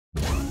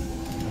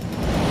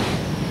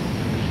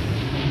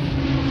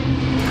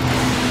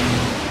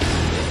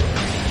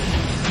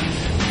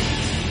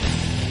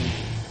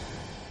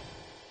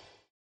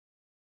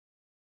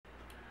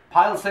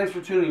Pilots, thanks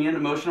for tuning in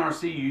to Motion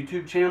RC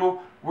YouTube channel.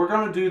 We're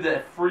going to do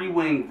the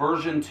Freewing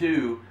version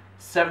 2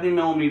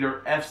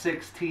 70mm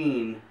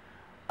F-16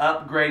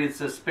 upgraded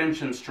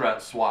suspension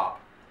strut swap.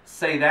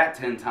 Say that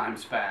 10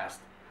 times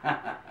fast.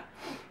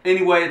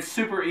 Anyway, it's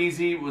super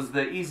easy. It was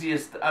the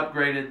easiest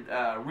upgraded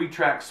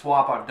retract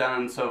swap I've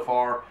done so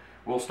far.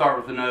 We'll start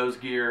with the nose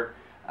gear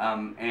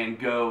and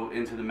go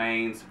into the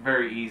mains.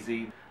 Very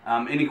easy.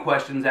 Any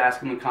questions,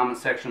 ask in the comment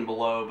section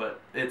below,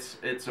 but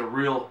it's a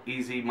real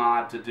easy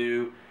mod to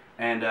do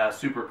and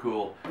super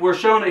cool. We're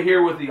showing it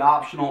here with the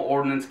optional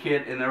ordnance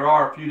kit, and there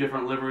are a few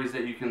different liveries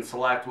that you can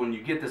select when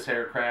you get this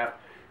aircraft.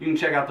 You can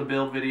check out the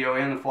build video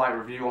and the flight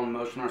review on the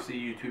Motion RC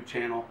YouTube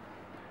channel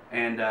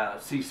and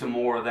see some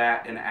more of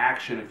that in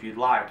action if you'd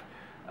like.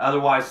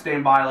 Otherwise,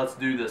 stand by, let's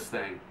do this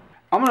thing.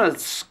 I'm going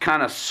to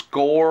kind of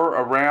score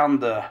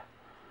around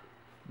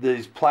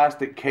these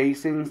plastic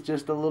casings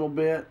just a little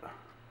bit,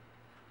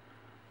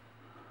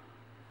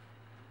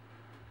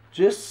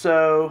 just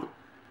so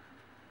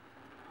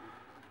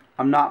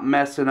I'm not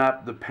messing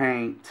up the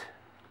paint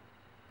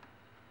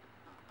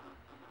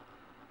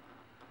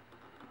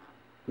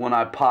when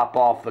I pop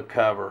off the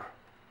cover.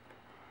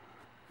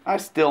 I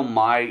still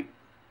might,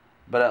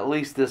 but at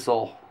least this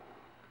will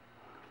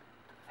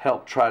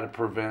help try to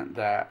prevent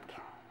that.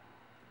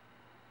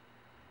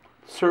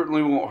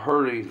 Certainly won't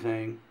hurt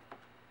anything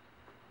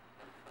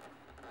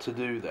to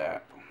do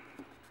that.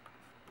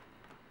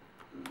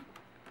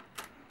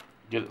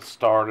 Get it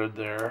started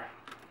there,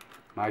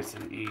 nice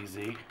and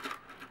easy,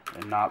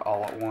 and not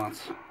all at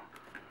once.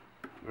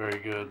 Very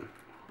good.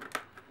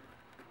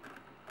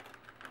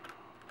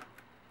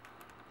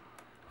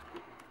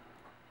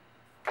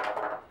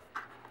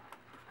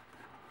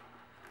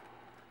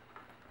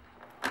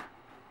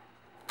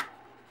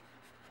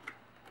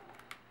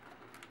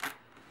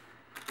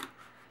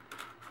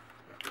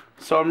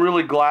 So I'm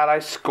really glad I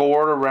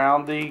scored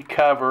around the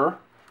cover.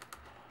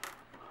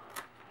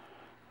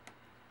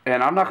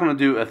 And I'm not going to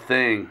do a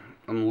thing.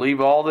 I'm going to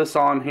leave all this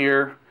on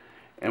here.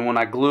 And when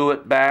I glue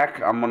it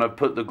back, I'm going to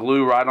put the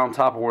glue right on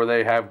top of where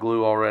they have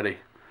glue already.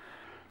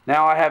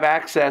 Now I have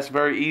access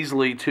very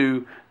easily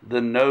to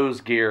the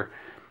nose gear.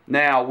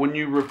 Now when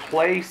you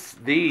replace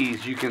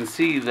these, you can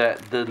see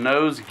that the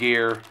nose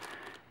gear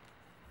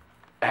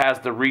has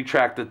the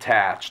retract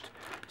attached.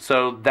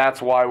 So that's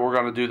why we're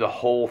going to do the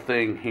whole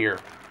thing here.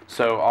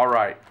 So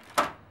alright,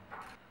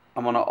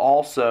 I'm going to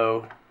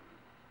also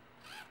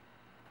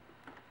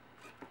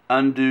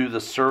undo the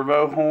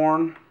servo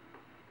horn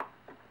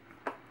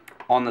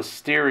on the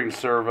steering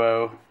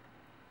servo,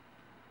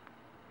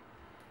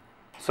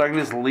 so I can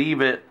just leave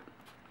it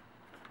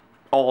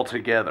all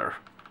together.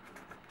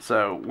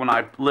 So when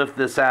I lift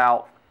this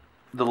out,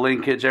 the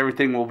linkage,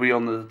 everything will be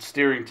on the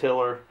steering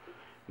tiller.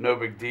 No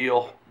big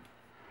deal.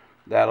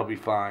 That'll be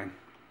fine.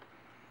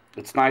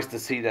 It's nice to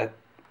see that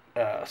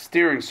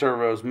steering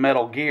servo's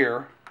metal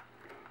gear.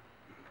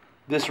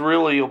 This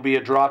really will be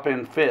a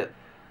drop-in fit.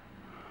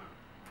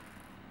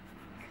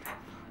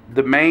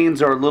 The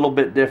mains are a little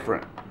bit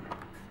different.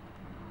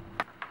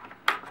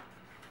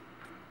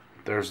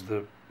 There's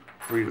the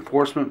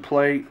reinforcement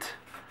plate,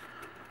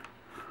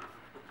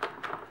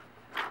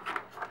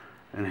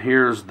 and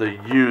here's the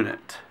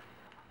unit.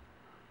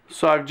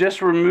 So I've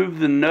just removed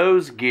the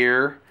nose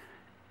gear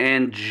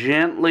and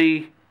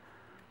gently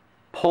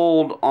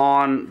pulled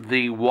on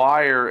the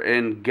wire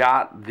and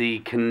got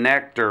the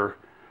connector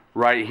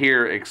right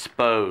here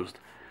exposed.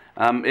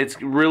 It's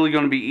really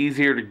going to be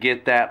easier to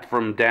get that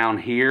from down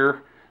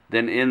here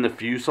than in the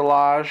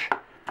fuselage.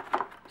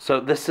 So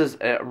this is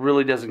it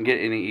really doesn't get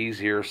any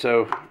easier.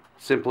 So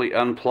simply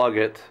unplug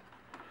it,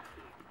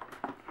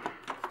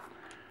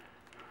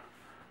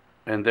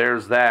 and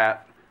there's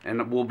that.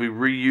 And we'll be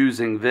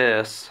reusing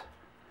this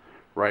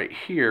right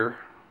here.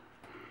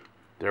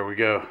 There we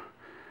go.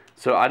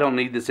 So I don't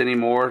need this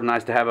anymore.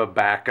 Nice to have a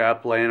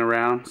backup laying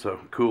around. So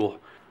cool.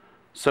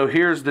 So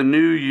here's the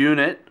new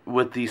unit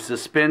with the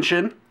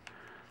suspension.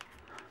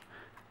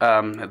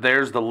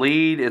 There's the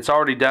lead. It's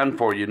already done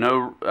for you.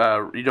 No,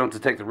 you don't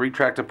have to take the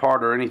retract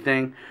apart or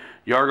anything.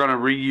 You are going to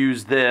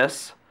reuse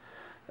this.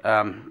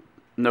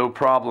 No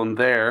problem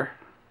there.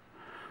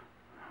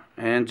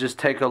 And just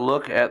take a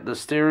look at the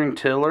steering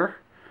tiller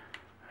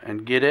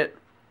and get it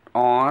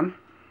on.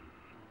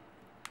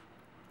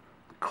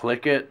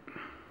 Click it.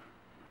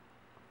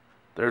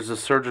 There's the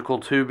surgical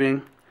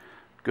tubing.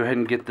 Go ahead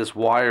and get this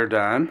wire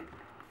done.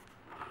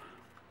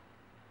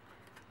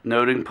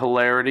 Noting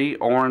polarity,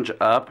 orange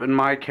up in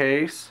my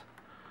case.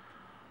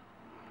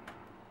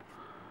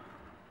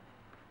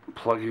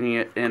 Plugging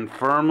it in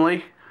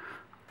firmly.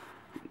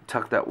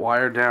 Tuck that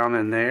wire down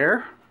in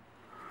there.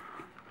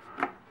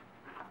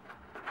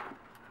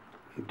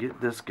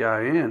 Get this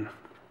guy in.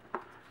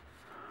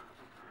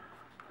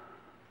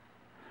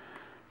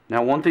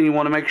 Now one thing you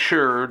want to make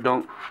sure,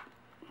 don't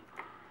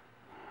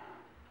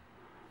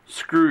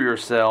screw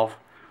yourself,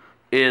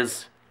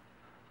 is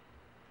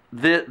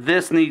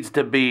this needs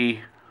to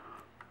be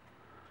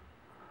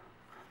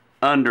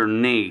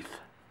underneath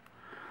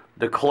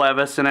the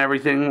clevis and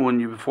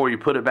everything before you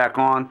put it back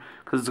on,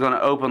 because it's going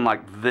to open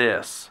like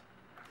this.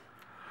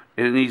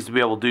 It needs to be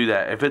able to do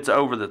that. If it's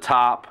over the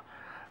top,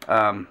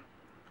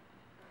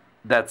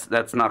 that's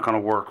not going to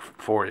work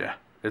for you.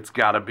 It's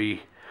got to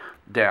be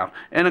down.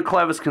 And a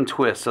clevis can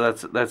twist, so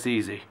that's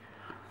easy.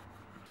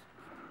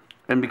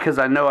 And because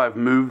I know I've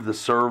moved the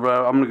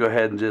servo, I'm going to go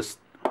ahead and just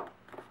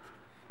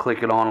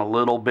click it on a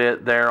little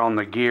bit there on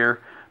the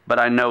gear. But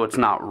I know it's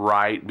not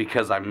right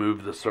because I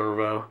moved the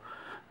servo,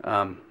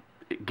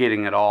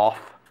 getting it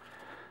off.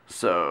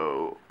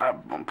 So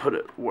I'm going to put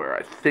it where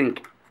I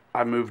think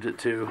I moved it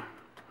to,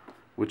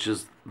 which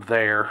is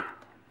there.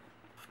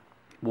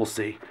 We'll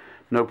see.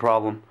 No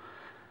problem.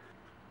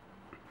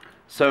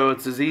 So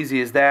it's as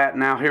easy as that.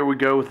 Now here we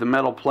go with the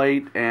metal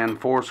plate and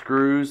 4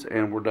 screws,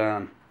 and we're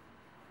done.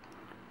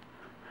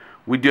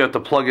 We do have to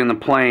plug in the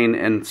plane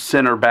and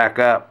center back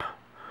up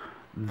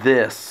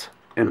this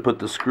and put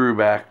the screw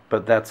back,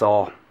 but that's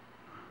all.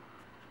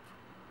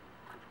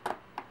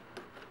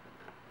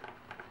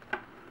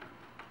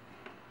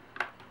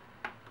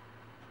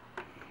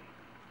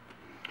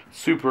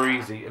 Super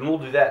easy, and we'll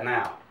do that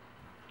now.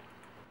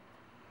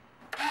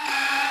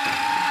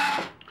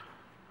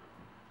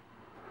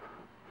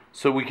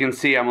 So we can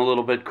see I'm a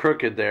little bit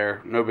crooked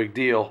there, no big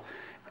deal.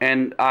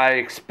 And I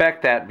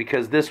expect that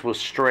because this was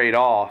straight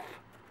off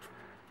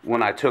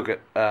when I took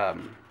it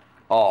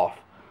off.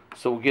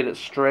 So we'll get it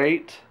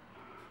straight.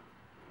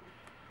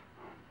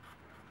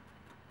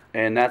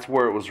 And that's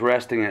where it was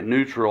resting at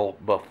neutral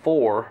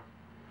before.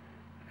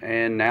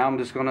 And now I'm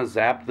just going to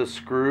zap the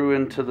screw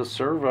into the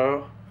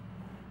servo.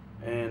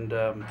 And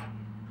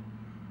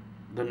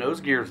the nose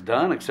gear's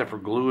done except for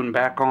gluing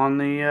back on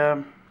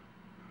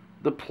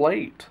the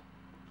plate.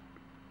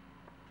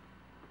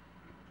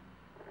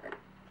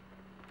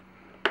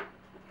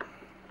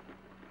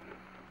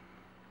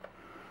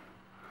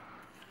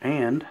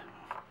 And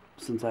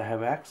since I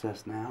have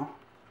access now,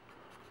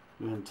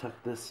 I'm going to tuck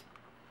this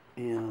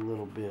in a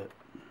little bit.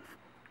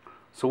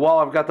 So while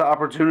I've got the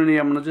opportunity,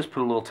 I'm going to just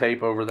put a little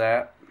tape over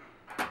that,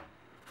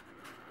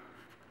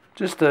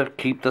 just to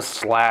keep the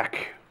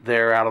slack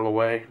there out of the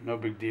way. No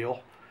big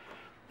deal.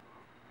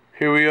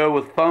 Here we go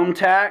with foam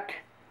tack.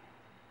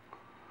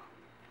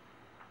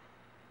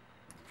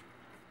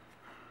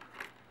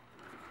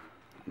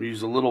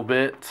 Use a little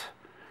bit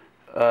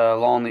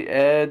along the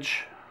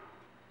edge.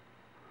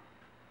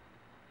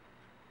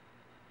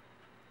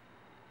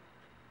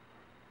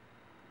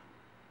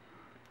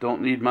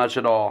 Don't need much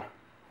at all.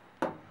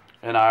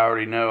 And I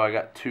already know I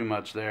got too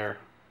much there.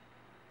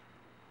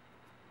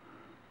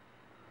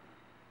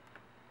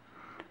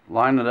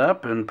 Line it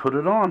up and put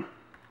it on.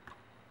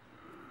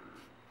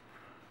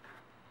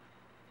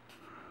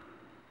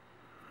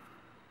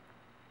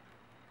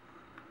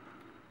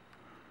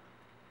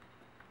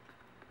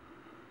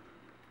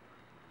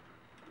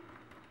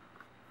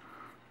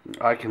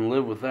 I can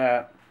live with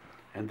that,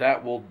 and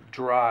that will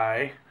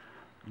dry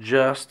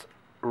just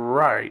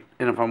right.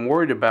 And if I'm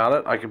worried about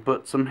it, I can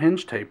put some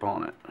hinge tape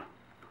on it.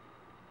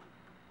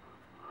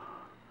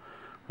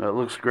 That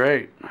looks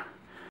great.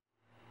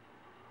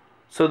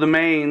 So the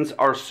mains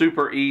are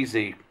super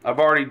easy. I've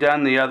already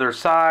done the other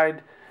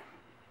side,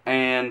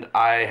 and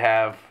I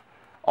have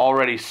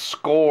already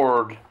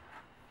scored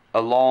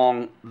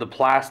along the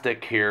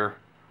plastic here,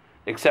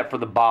 except for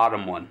the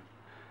bottom one.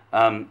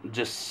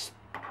 Just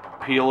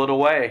peel it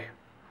away.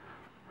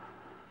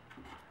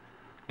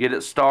 Get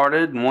it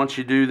started, and once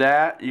you do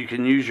that, you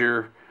can use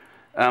your,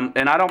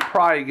 and I don't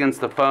pry against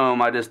the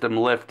foam, I just am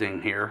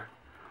lifting here.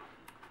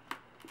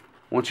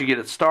 Once you get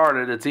it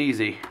started, it's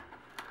easy.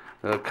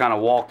 Kind of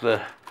walk the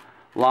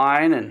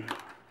line and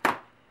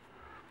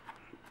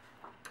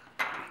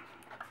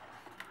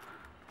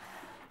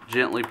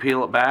gently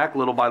peel it back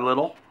little by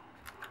little.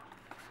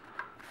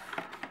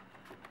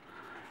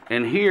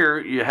 And here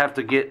you have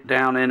to get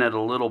down in it a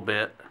little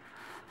bit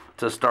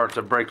to start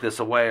to break this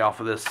away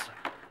off of this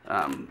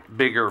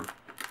bigger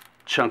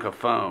chunk of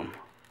foam.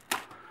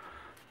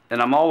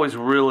 And I'm always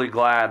really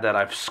glad that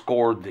I've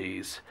scored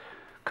these,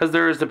 because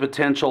there is the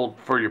potential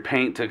for your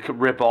paint to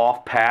rip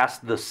off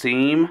past the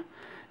seam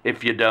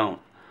if you don't.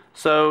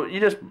 So you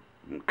just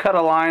cut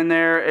a line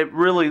there. It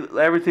really,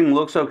 everything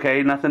looks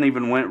okay. Nothing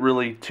even went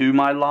really to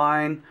my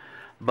line,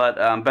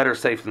 but better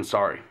safe than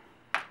sorry.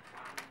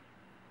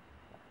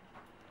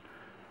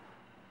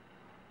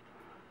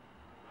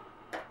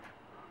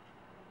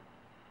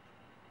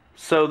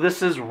 So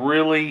this is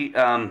really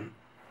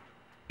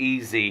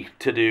easy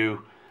to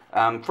do.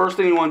 First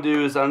thing you want to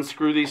do is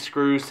unscrew these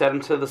screws, set them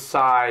to the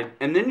side,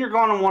 and then you're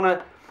going to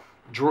want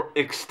to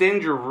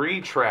extend your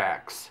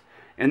retracts.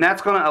 And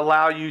that's going to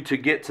allow you to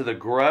get to the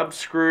grub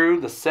screw,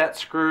 the set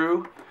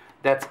screw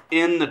that's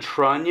in the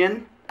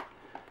trunnion,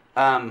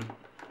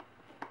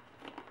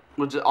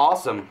 which is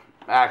awesome,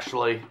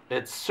 actually.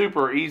 It's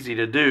super easy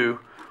to do.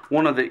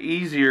 One of the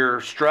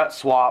easier strut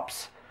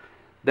swaps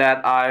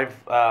that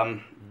I've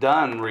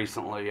done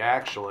recently,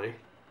 actually.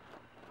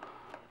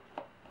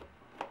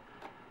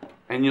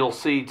 And you'll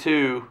see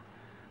too,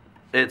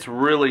 it's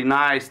really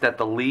nice that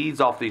the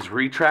leads off these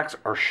retracts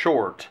are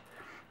short.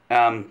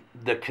 The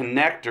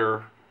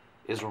connector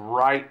is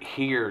right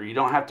here. You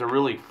don't have to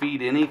really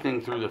feed anything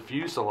through the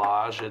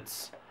fuselage.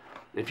 It's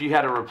If you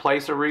had to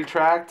replace a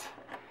retract,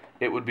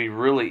 it would be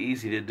really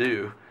easy to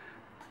do.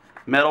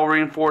 Metal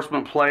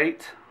reinforcement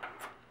plate.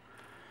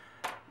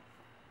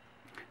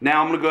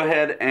 Now I'm going to go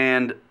ahead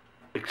and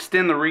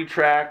extend the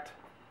retract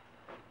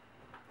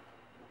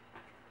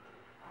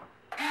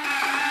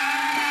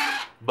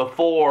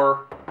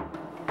before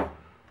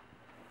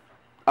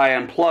I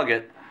unplug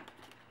it.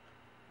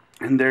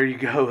 And there you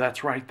go,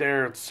 that's right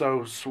there. It's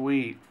so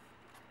sweet.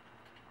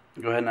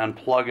 Go ahead and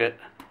unplug it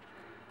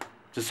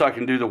just so I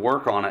can do the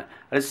work on it.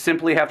 I just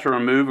simply have to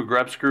remove a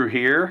grub screw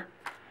here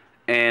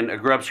and a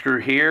grub screw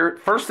here.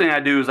 First thing I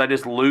do is I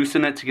just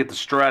loosen it to get the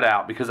strut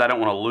out because I don't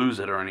want to lose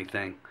it or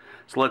anything.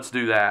 So let's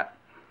do that.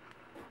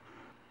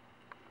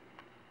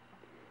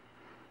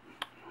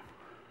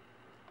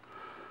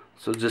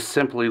 So just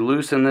simply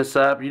loosen this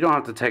up. You don't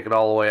have to take it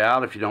all the way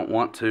out if you don't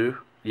want to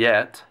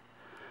yet.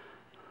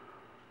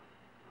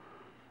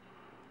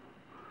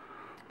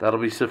 That'll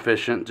be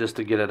sufficient just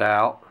to get it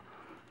out.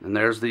 And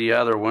there's the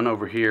other one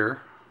over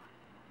here.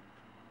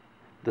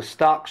 The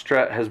stock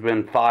strut has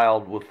been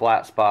filed with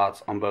flat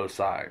spots on both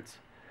sides.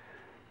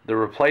 The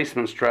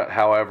replacement strut,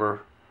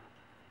 however,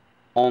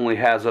 only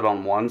has it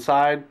on one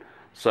side.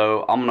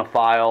 So I'm going to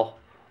file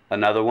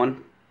another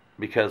one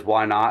because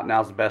why not?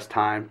 Now's the best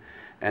time.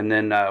 And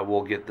then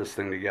we'll get this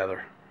thing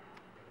together.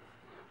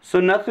 So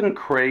nothing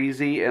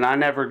crazy, and I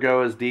never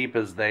go as deep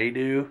as they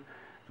do,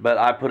 but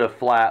I put a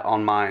flat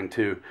on mine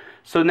too.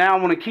 So now I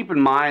want to keep in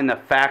mind the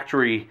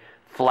factory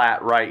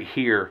flat right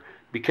here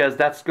because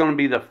that's going to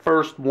be the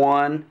first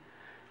one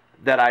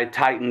that I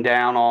tighten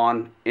down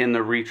on in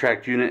the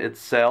retract unit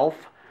itself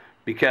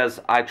because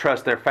I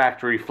trust their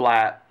factory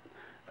flat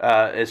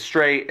is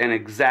straight and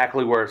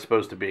exactly where it's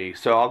supposed to be.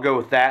 So I'll go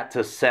with that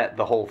to set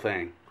the whole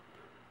thing.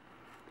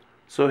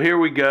 So here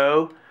we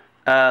go.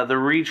 The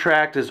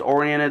retract is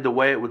oriented the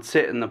way it would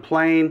sit in the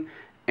plane,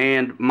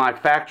 and my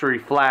factory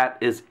flat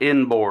is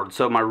inboard.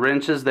 So my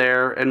wrench is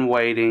there and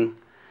waiting.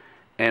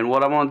 And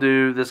what I'm going to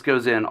do, this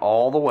goes in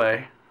all the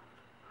way.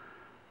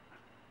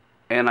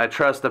 And I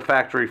trust the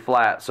factory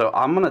flat. So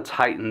I'm going to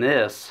tighten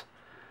this.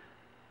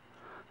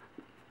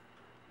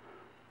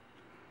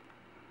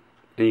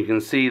 And you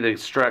can see the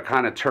strut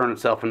kind of turn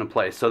itself into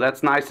place. So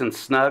that's nice and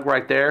snug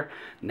right there.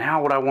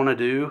 Now what I want to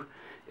do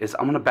is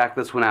I'm going to back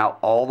this one out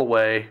all the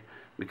way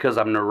because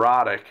I'm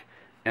neurotic,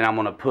 and I'm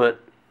going to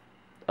put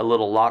a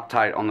little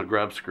Loctite on the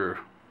grub screw.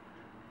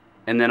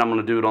 And then I'm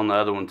going to do it on the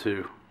other one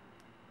too.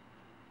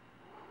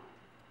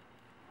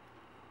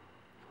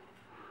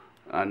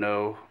 I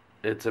know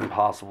it's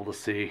impossible to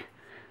see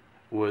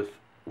with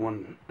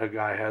when a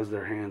guy has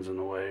their hands in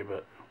the way,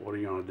 but what are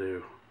you going to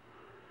do?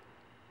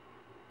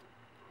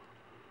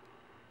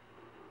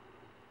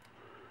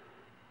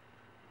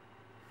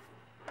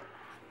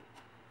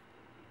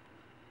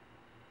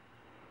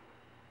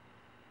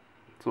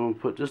 So I'm going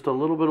to put just a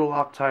little bit of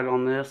Loctite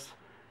on this,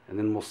 and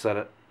then we'll set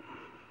it.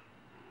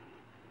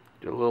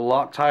 Get a little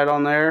Loctite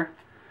on there.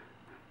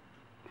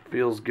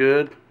 Feels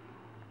good.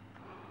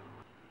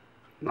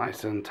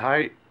 Nice and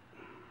tight.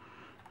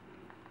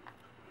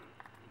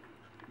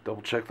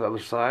 Double check the other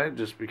side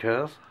just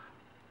because.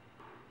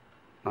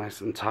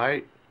 Nice and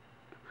tight.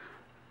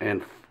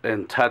 And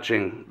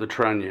touching the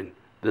trunnion.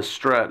 This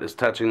strut is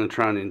touching the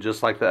trunnion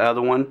just like the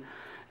other one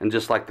and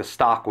just like the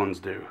stock ones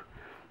do.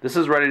 This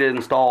is ready to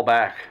install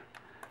back.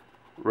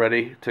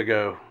 Ready to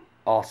go.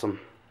 Awesome.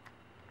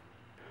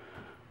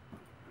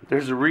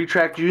 There's a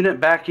retract unit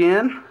back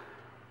in.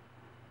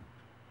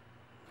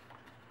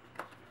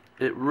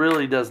 It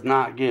really does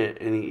not get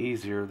any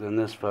easier than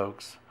this,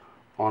 folks,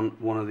 on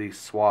one of these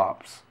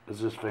swaps.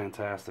 It's just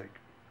fantastic.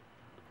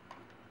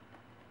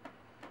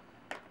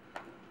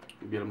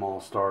 Get them all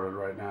started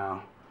right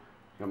now.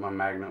 Got my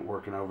magnet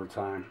working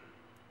overtime.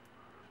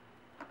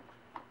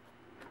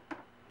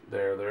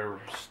 There, they're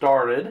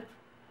started.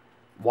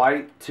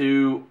 White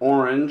to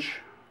orange.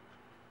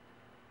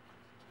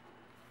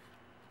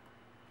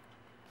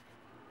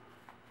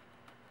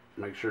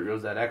 Make sure it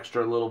goes that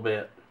extra little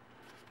bit.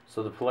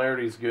 So the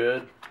polarity is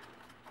good.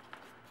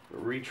 The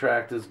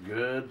retract is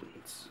good.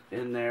 It's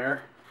in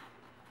there.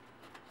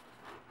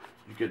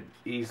 You could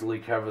easily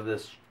cover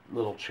this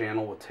little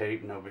channel with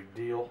tape, no big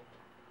deal.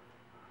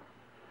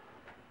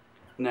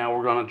 Now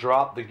we're going to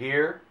drop the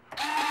gear.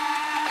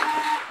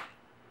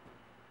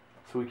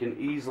 So we can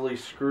easily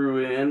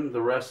screw in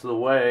the rest of the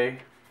way.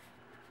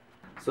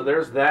 So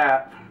there's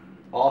that.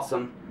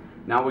 Awesome.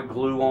 Now we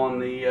glue on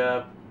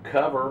the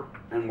cover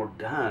and we're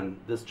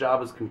done. This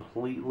job is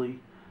completely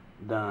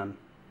done.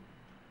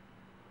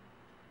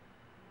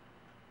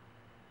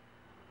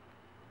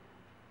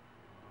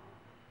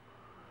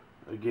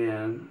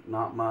 Again,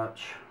 not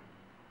much.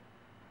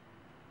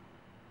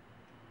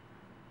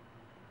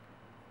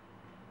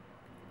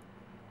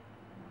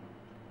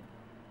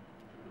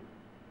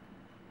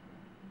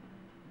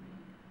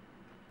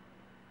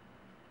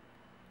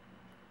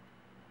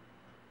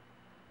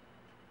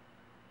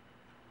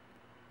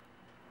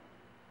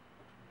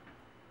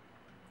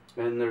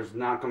 And there's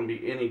not going to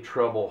be any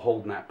trouble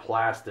holding that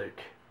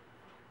plastic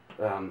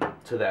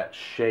to that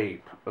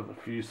shape of the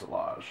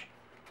fuselage.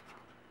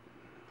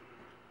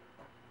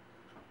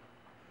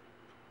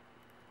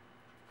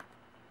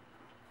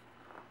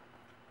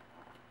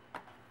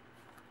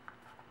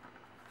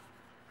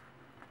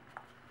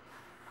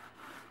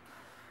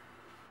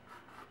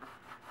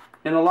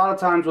 And a lot of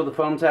times with a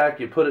foam tack,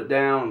 you put it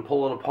down and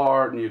pull it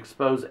apart, and you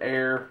expose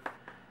air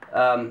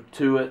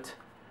to it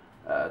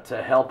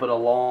to help it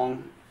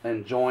along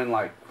and join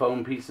like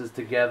foam pieces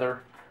together.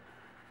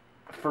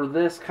 For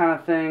this kind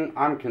of thing,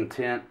 I'm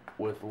content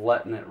with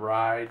letting it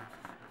ride.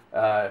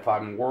 If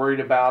I'm worried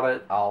about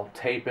it, I'll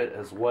tape it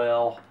as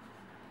well,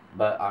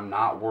 but I'm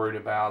not worried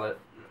about it.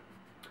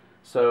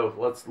 So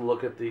let's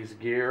look at these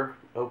gear.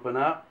 Open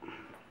up,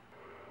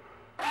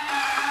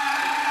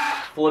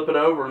 flip it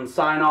over, and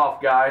sign off,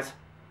 guys.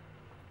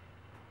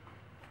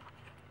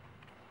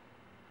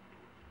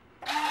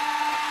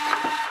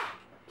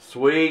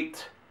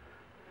 Sweet.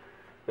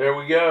 There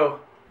we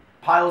go.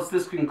 Pilots,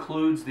 this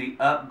concludes the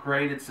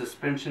upgraded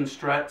suspension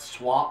strut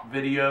swap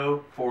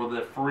video for the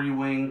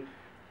Freewing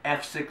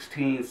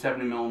F-16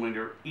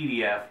 70mm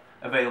EDF,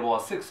 available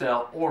as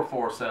 6L or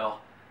 4Cell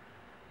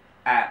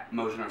at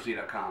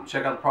motionrc.com.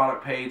 Check out the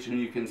product page and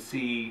you can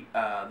see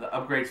the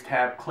upgrades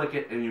tab. Click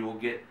it and you will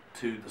get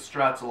to the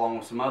struts along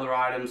with some other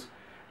items.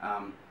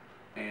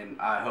 And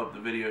I hope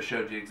the video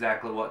showed you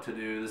exactly what to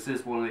do. This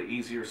is one of the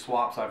easier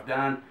swaps I've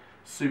done.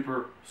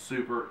 Super,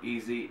 super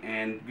easy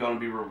and going to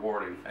be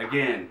rewarding.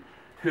 Again,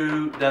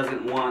 who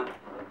doesn't want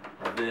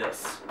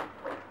this?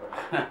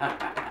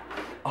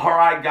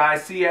 Alright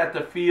guys, see you at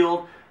the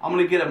field. I'm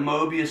going to get a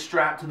Mobius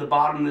strap to the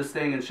bottom of this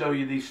thing and show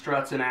you these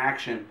struts in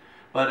action.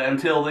 But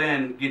until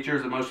then, get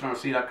yours at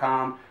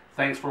motionrc.com.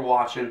 Thanks for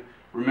watching.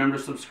 Remember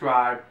to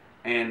subscribe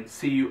and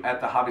see you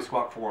at the Hobby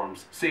Squawk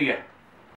forums. See ya.